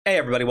Hey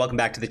everybody, welcome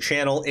back to the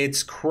channel.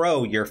 It's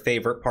Crow, your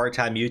favorite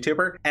part-time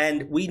YouTuber,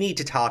 and we need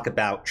to talk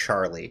about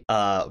Charlie,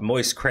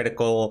 Moist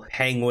Critical,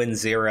 Penguin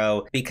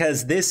Zero,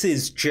 because this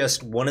is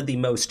just one of the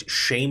most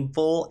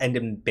shameful and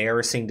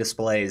embarrassing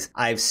displays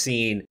I've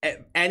seen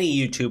any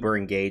YouTuber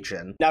engage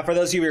in. Now, for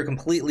those of you who are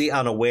completely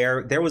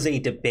unaware, there was a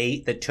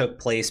debate that took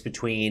place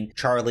between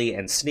Charlie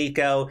and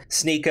Sneako.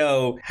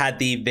 Sneako had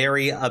the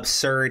very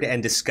absurd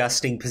and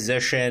disgusting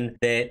position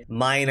that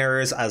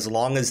minors, as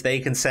long as they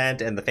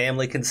consent and the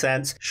family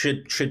consents,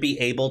 should be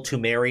able to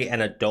marry an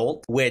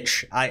adult,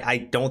 which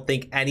I don't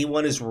think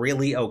anyone is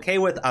really okay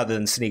with other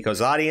than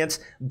Sneako's audience,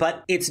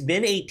 but it's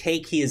been a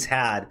take he has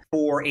had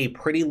for a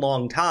pretty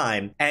long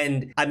time.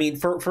 And I mean,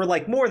 for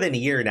like more than a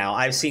year now,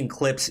 I've seen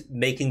clips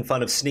making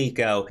fun of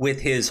Sneako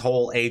with his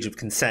whole age of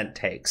consent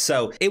take.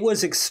 So it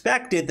was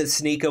expected that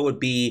Sneako would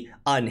be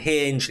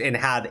unhinged and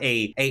have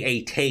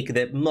a take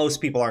that most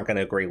people aren't going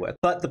to agree with.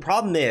 But the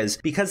problem is,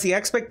 because the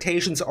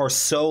expectations are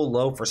so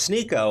low for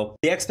Sneako,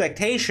 the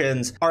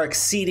expectations are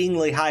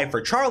exceedingly high for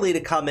Charlie to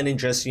come in and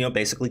just,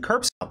 basically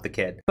curb stomp the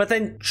kid. But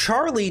then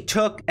Charlie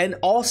took an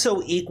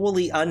also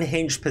equally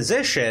unhinged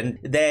position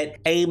that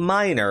a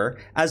minor,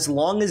 as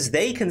long as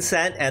they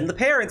consent and the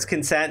parents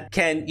consent,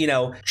 can,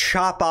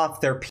 chop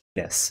off their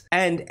penis.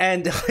 And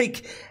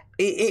like,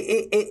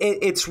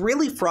 it's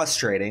really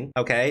frustrating,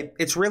 okay?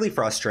 It's really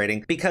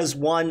frustrating because,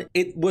 one,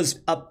 it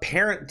was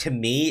apparent to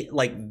me,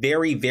 like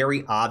very,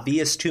 very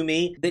obvious to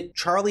me, that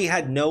Charlie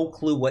had no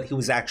clue what he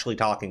was actually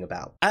talking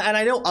about. And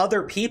I know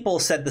other people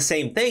said the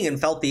same thing and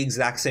felt the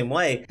exact same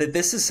way, that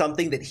this is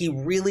something that he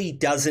really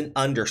doesn't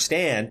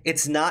understand.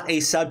 It's not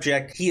a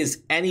subject he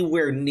is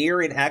anywhere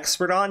near an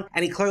expert on,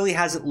 and he clearly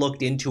hasn't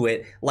looked into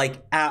it,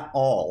 like, at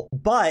all.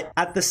 But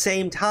at the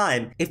same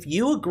time, if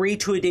you agree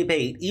to a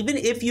debate, even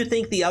if you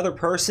think the other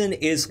person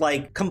is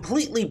like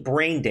completely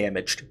brain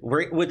damaged,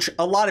 which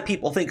a lot of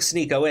people think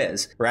Sneako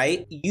is,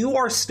 right? You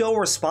are still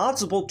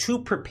responsible to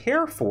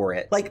prepare for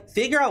it. Like,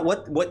 figure out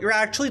what you're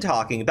actually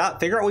talking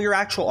about, figure out what your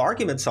actual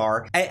arguments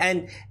are,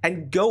 and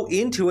go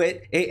into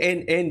it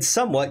in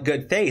somewhat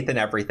good faith and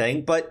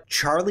everything. But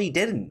Charlie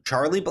didn't.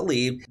 Charlie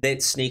believed that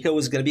Sneako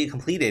was going to be a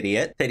complete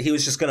idiot, that he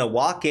was just going to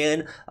walk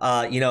in,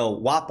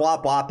 wop,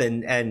 wop, wop,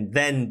 and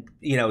then,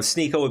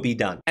 Sneako would be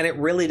done. And it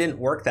really didn't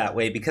work that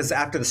way, because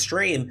after the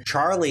stream,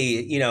 Charlie,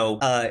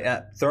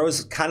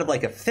 throws kind of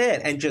like a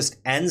fit and just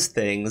ends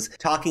things,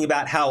 talking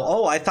about how,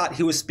 oh, I thought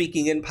he was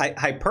speaking in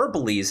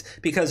hyperboles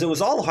because it was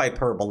all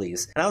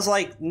hyperboles. And I was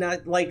like, no,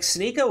 like,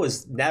 Sneako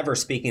was never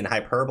speaking in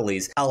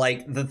hyperboles.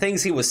 Like, the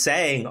things he was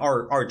saying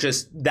are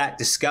just that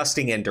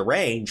disgusting and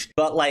deranged,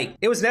 but like,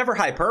 it was never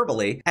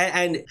hyperbole.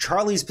 And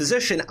Charlie's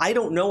position, I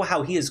don't know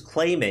how he is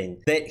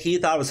claiming that he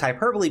thought it was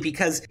hyperbole,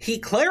 because he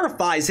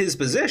clarifies his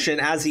position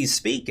as he's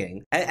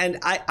speaking. And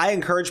I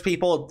encourage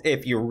people,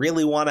 if you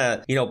really want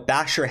to,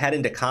 bash your head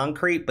into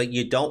concrete, but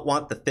you don't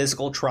want the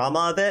physical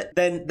trauma of it,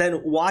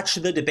 then watch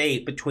the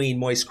debate between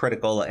Moist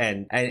Critical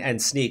and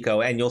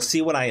Sneako, and you'll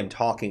see what I am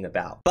talking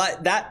about.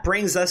 But that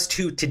brings us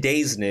to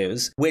today's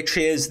news, which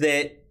is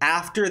that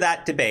after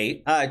that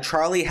debate,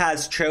 Charlie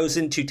has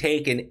chosen to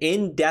take an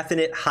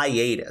indefinite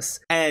hiatus.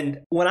 And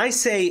when I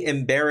say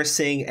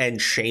embarrassing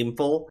and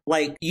shameful,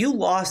 like, you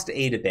lost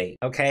a debate,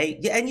 okay?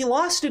 Yeah, and you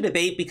lost a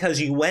debate because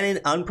you went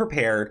in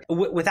unprepared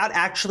without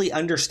actually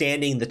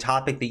understanding the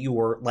topic that you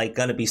were, like,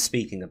 gonna be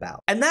speaking about.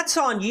 And that's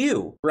on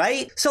you,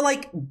 right? So,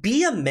 like,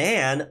 be a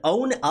man,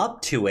 own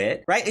up to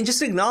it, right? And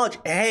just acknowledge,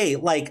 hey,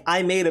 like,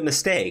 I made a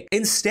mistake.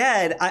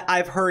 Instead,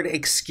 I've heard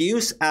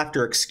excuse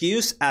after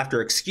excuse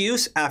after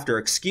excuse after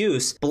excuse,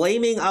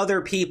 blaming other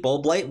people,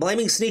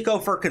 blaming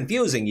Sneako for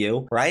confusing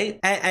you, right?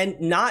 And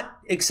not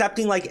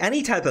accepting, like,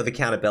 any type of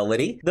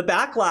accountability. The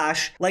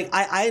backlash, like,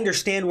 I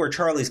understand where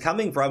Charlie's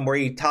coming from, where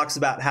he talks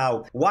about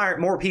how, why aren't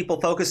more people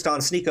focused on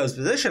Sneako's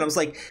position? I was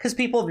like, because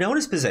people have known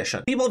his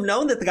position. People have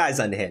known that the guy's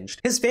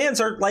unhinged. His fans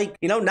are, like,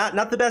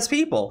 not the best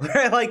people,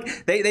 right?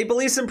 Like, they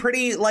believe some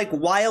pretty, like,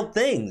 wild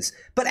things,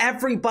 but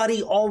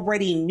everybody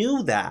already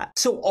knew that.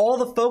 So all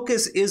the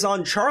focus is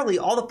on Charlie,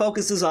 all the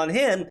focus is on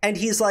him, and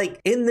he's,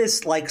 like, in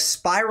this, like,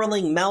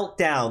 spiraling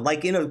meltdown,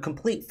 like, in a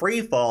complete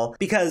free fall,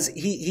 because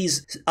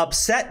he's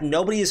upset.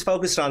 Nobody is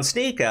focused on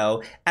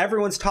Sneako.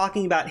 Everyone's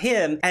talking about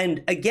him.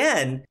 And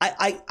again,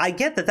 I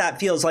get that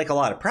feels like a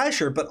lot of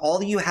pressure, but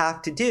all you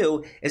have to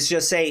do is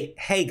just say,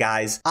 hey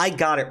guys, I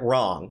got it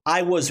wrong.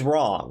 I was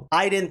wrong.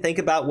 I didn't think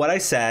about what I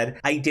said.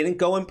 I didn't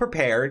go in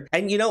prepared.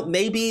 And,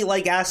 maybe,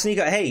 like, ask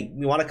Sneako, hey,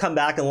 you want to come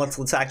back and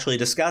let's actually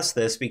discuss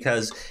this,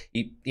 because,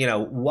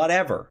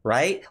 whatever,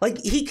 right? Like,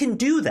 he can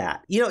do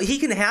that. He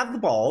can have the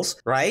balls,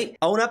 right?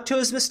 Own up to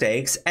his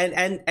mistakes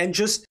and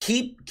just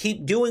keep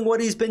doing what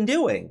he's been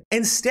doing.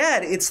 Instead,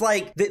 it's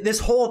like this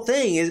whole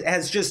thing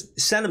has just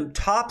sent him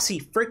topsy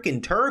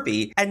freaking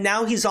turvy, and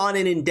now he's on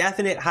an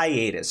indefinite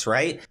hiatus, right?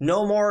 right?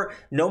 No more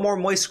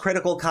Moist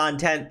Critical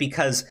content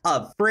because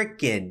of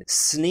frickin'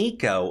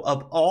 Sneeko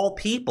of all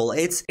people.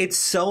 It's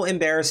so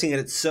embarrassing and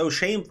it's so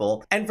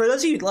shameful. And for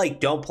those of you like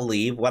don't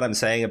believe what I'm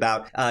saying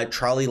about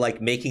Charlie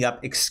like making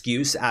up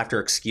excuse after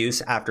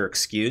excuse after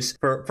excuse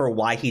for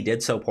why he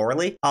did so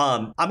poorly,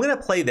 I'm gonna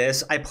play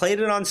this. I played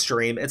it on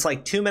stream. It's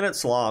like 2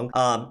 minutes long.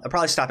 I'll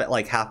probably stop it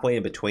like halfway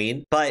in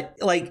between. But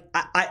like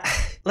I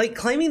like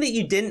claiming that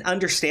you didn't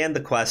understand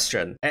the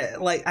question.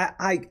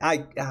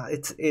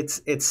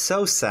 It's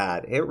so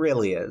sad. It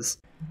really is.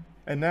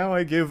 And now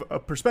I give a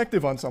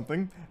perspective on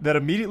something that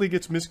immediately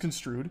gets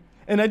misconstrued.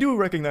 And I do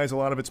recognize a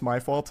lot of it's my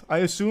fault. I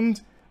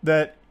assumed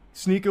that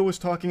Sneeko was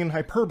talking in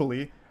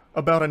hyperbole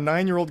about a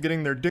 9-year-old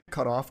getting their dick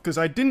cut off, because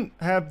I didn't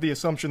have the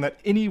assumption that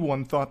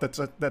anyone thought that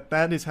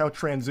is how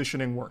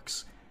transitioning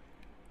works.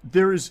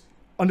 There is,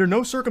 under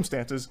no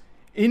circumstances,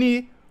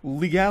 any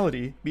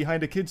legality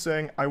behind a kid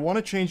saying, I want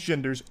to change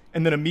genders,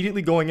 and then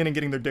immediately going in and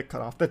getting their dick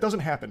cut off. That doesn't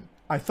happen.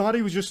 I thought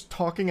he was just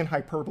talking in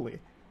hyperbole.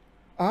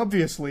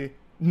 Obviously,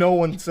 no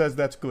one says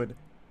that's good.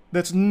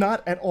 That's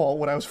not at all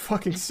what I was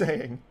fucking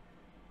saying.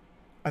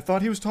 I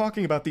thought he was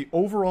talking about the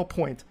overall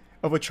point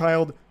of a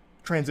child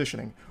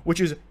transitioning, which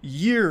is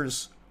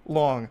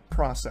years-long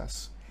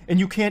process. And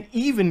you can't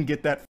even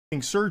get that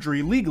fucking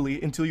surgery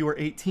legally until you are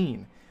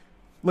 18.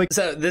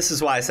 So this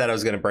is why I said I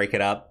was going to break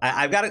it up.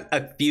 I've got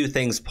a few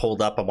things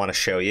pulled up I want to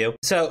show you.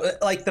 So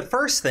like the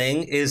first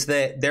thing is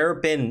that there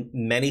have been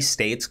many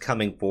states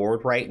coming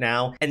forward right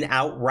now and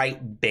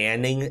outright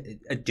banning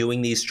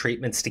doing these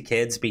treatments to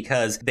kids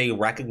because they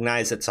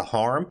recognize it's a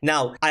harm.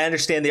 Now, I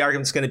understand the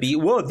argument's going to be,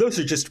 whoa, those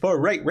are just far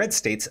right red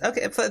states.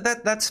 Okay,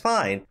 that's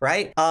fine,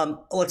 right?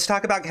 Let's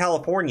talk about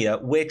California,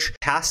 which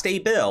passed a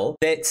bill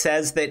that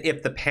says that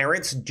if the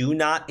parents do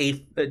not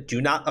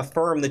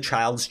affirm the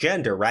child's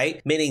gender,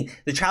 right? Meaning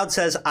the child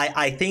says,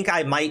 I think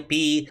I might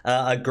be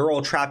a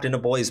girl trapped in a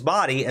boy's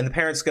body, and the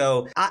parents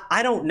go,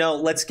 I don't know,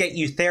 let's get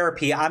you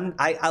therapy.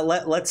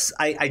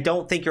 I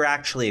don't think you're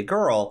actually a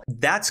girl.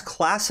 That's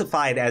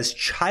classified as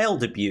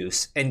child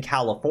abuse in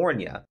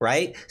California,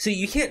 right? So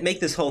you can't make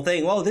this whole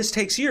thing, well, this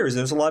takes years,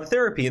 there's a lot of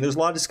therapy and there's a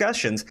lot of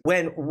discussions,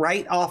 when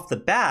right off the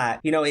bat,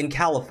 you know, in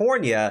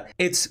California,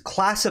 it's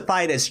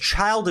classified as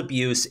child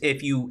abuse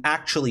if you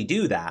actually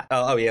do that.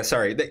 Oh yeah,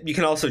 sorry. You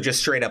can also just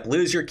straight up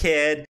lose your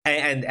kid,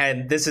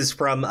 and this is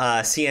from a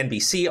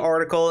CNBC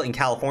article. In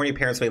California,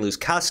 parents may lose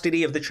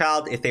custody of the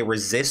child if they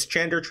resist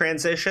gender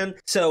transition.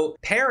 So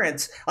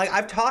parents, like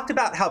I've talked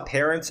about how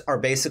parents are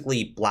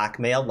basically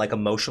blackmailed, like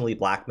emotionally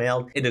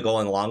blackmailed into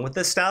going along with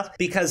this stuff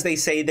because they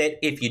say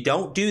that if you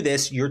don't do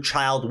this, your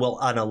child will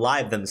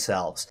unalive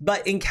themselves.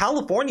 But in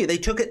California, they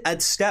took it a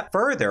step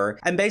further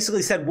and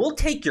basically said, we'll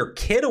take your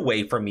kid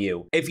away from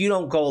you if you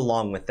don't go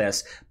along with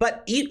this.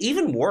 But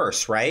even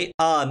worse, right?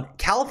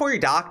 California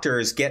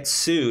doctors get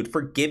sued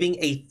for giving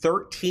a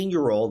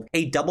 13-year-old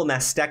a double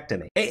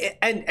mastectomy.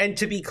 And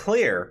to be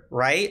clear,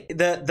 right?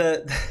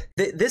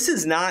 This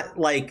is not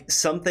like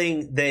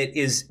something that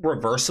is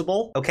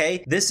reversible,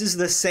 okay? This is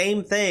the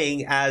same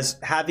thing as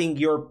having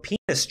your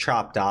penis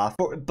chopped off,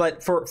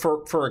 but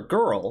for a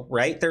girl,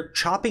 right? They're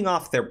chopping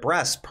off their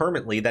breast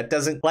permanently. That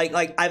doesn't, like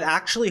I've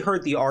actually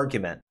heard the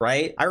argument,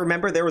 right? I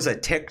remember there was a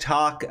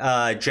TikTok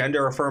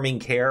gender affirming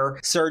care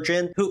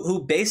surgeon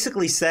who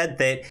basically said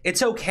that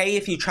it's okay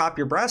if you chop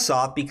your breasts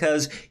off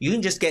because you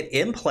can just get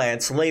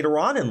implants later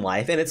on in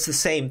life, and it's the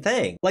same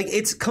thing. Like,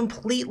 it's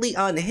completely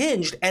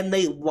unhinged, and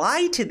they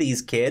lie to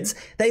these kids.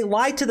 They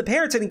lie to the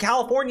parents, and in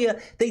California,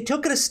 they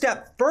took it a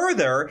step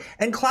further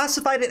and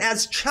classified it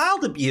as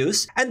child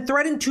abuse and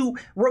threatened to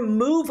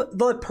remove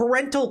the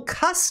parental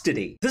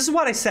custody. This is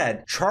what I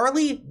said.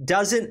 Charlie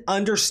doesn't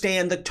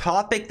understand the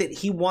topic that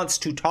he wants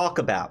to talk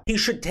about. He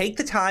should take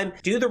the time,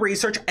 do the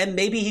research, and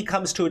maybe he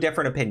comes to a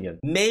different opinion.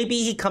 Maybe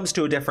he comes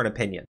to a different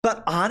opinion.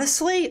 But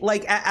honestly,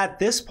 like at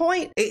this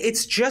point,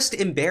 it's just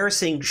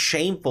embarrassing,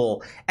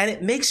 shameful, and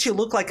it makes you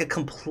look like a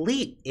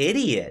complete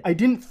idiot. I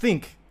didn't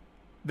think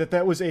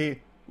that was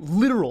a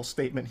literal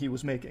statement he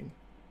was making.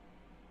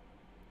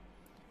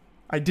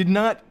 I did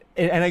not,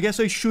 and I guess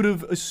I should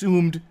have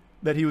assumed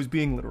that he was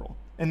being literal,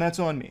 and that's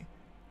on me.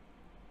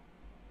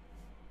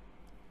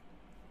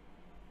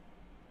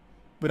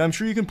 But I'm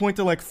sure you can point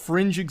to like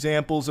fringe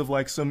examples of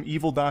like some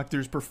evil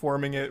doctors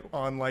performing it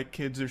on like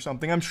kids or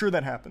something. I'm sure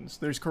that happens.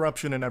 There's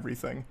corruption and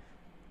everything.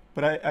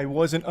 But I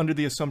wasn't under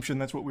the assumption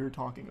that's what we were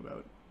talking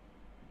about.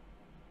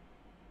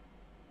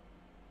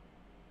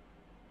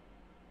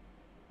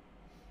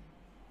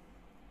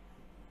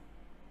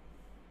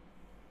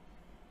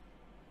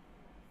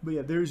 But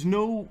yeah, there's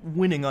no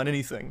winning on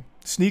anything.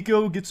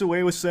 Sneeko gets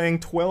away with saying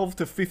 12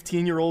 to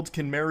 15-year-olds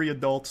can marry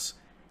adults.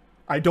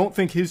 I don't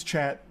think his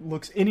chat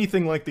looks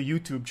anything like the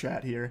YouTube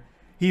chat here.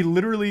 He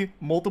literally,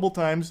 multiple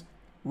times,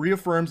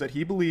 reaffirms that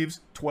he believes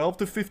 12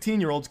 to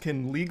 15-year-olds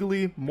can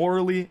legally,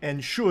 morally,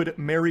 and should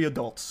marry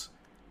adults.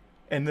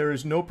 And there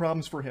is no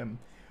problems for him.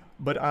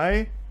 But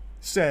I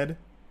said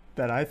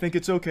that I think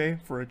it's okay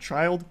for a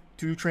child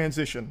to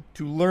transition,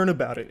 to learn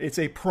about it. It's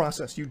a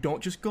process. You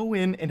don't just go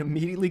in and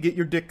immediately get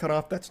your dick cut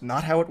off. That's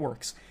not how it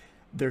works.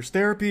 There's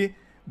therapy,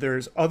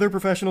 There's other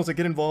professionals that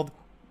get involved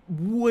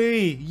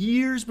way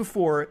years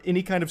before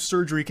any kind of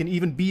surgery can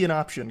even be an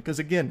option. Because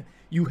again,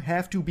 you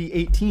have to be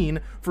 18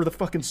 for the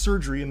fucking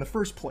surgery in the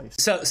first place.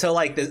 So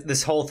like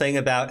this whole thing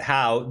about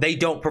how they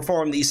don't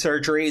perform these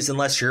surgeries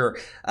unless you're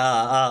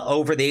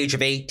over the age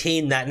of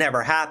 18, that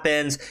never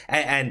happens.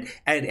 And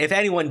if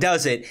anyone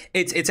does it,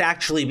 it's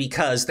actually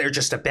because they're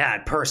just a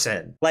bad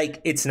person.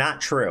 Like, it's not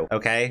true,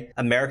 okay?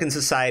 American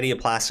Society of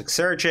Plastic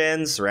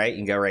Surgeons, right? You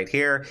can go right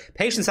here.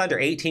 Patients under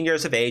 18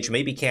 years of age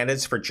may be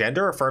candidates for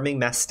gender-affirming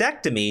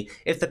mastectomy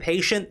if the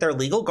patient, their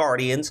legal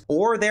guardians,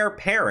 or their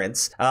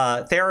parents,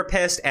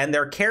 therapist, and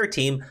their care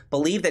team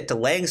believe that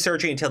delaying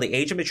surgery until the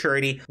age of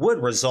maturity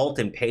would result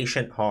in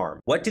patient harm.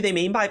 What do they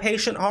mean by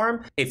patient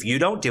harm? If you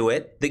don't do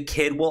it, the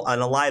kid will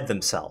unalive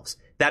themselves.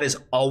 That is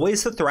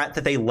always the threat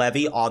that they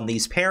levy on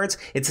these parents.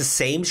 It's the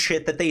same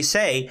shit that they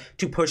say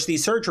to push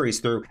these surgeries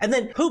through. And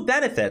then who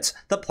benefits?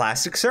 The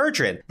plastic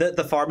surgeon,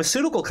 the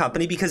pharmaceutical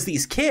company, because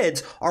these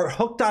kids are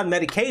hooked on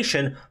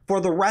medication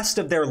for the rest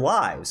of their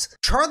lives.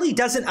 Charlie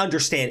doesn't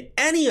understand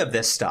any of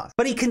this stuff,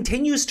 but he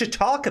continues to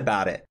talk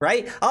about it,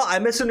 right? Oh, I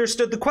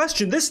misunderstood the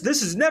question. This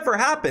has never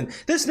happened.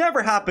 This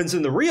never happens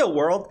in the real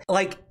world.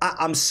 Like,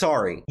 I'm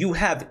sorry. You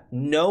have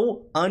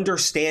no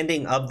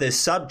understanding of this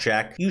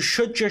subject. You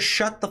should just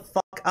shut the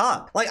fuck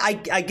up. Like,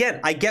 I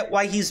get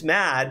why he's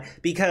mad,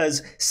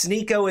 because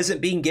Sneeko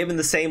isn't being given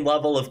the same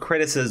level of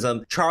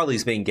criticism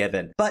Charlie's being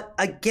given. But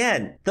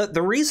again,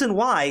 the reason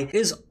why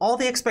is all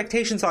the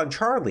expectations on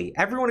Charlie.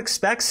 Everyone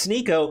expects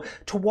Sneeko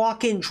to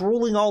walk in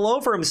drooling all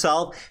over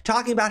himself,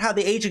 talking about how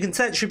the age of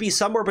consent should be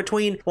somewhere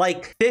between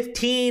like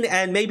 15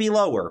 and maybe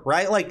lower,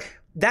 right? Like,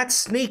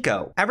 that's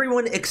Sneeko.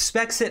 Everyone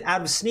expects it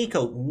out of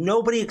Sneeko.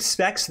 Nobody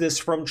expects this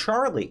from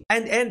Charlie.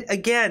 And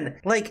again,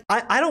 like,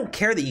 I don't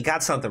care that you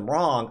got something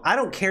wrong. I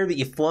don't care that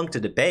you flunked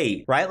a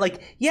debate, right?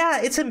 Like,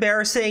 yeah, it's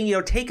embarrassing, you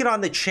know, take it on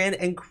the chin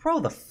and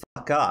grow the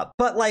fuck up.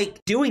 But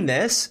like, doing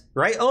this,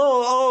 right?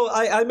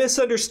 I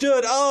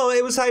misunderstood. Oh,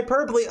 it was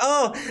hyperbole.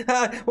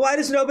 Why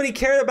does nobody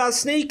care about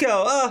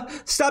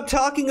Sneeko? Stop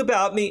talking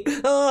about me.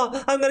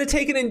 I'm gonna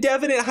take an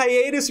indefinite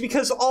hiatus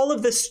because all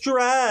of the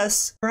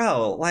stress.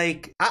 Bro,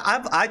 like,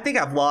 I think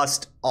I've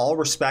lost all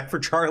respect for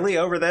Charlie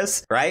over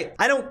this, right?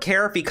 I don't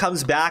care if he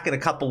comes back in a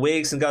couple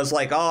weeks and goes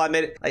like, oh, I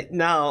made it. Like,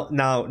 no.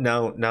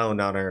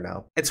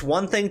 It's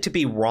one thing to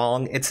be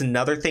wrong. It's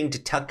another thing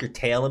to tuck your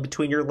tail in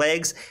between your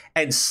legs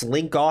and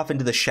slink off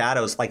into the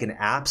shadows like an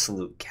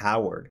absolute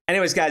coward.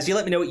 Anyways, guys, you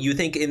let me know what you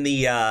think in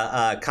the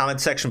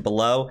comment section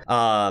below.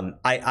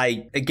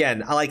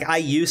 I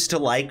used to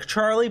like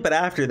Charlie, but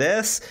after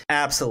this,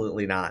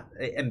 absolutely not.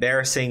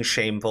 Embarrassing,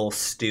 shameful,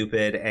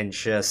 stupid, and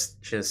just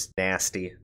nasty.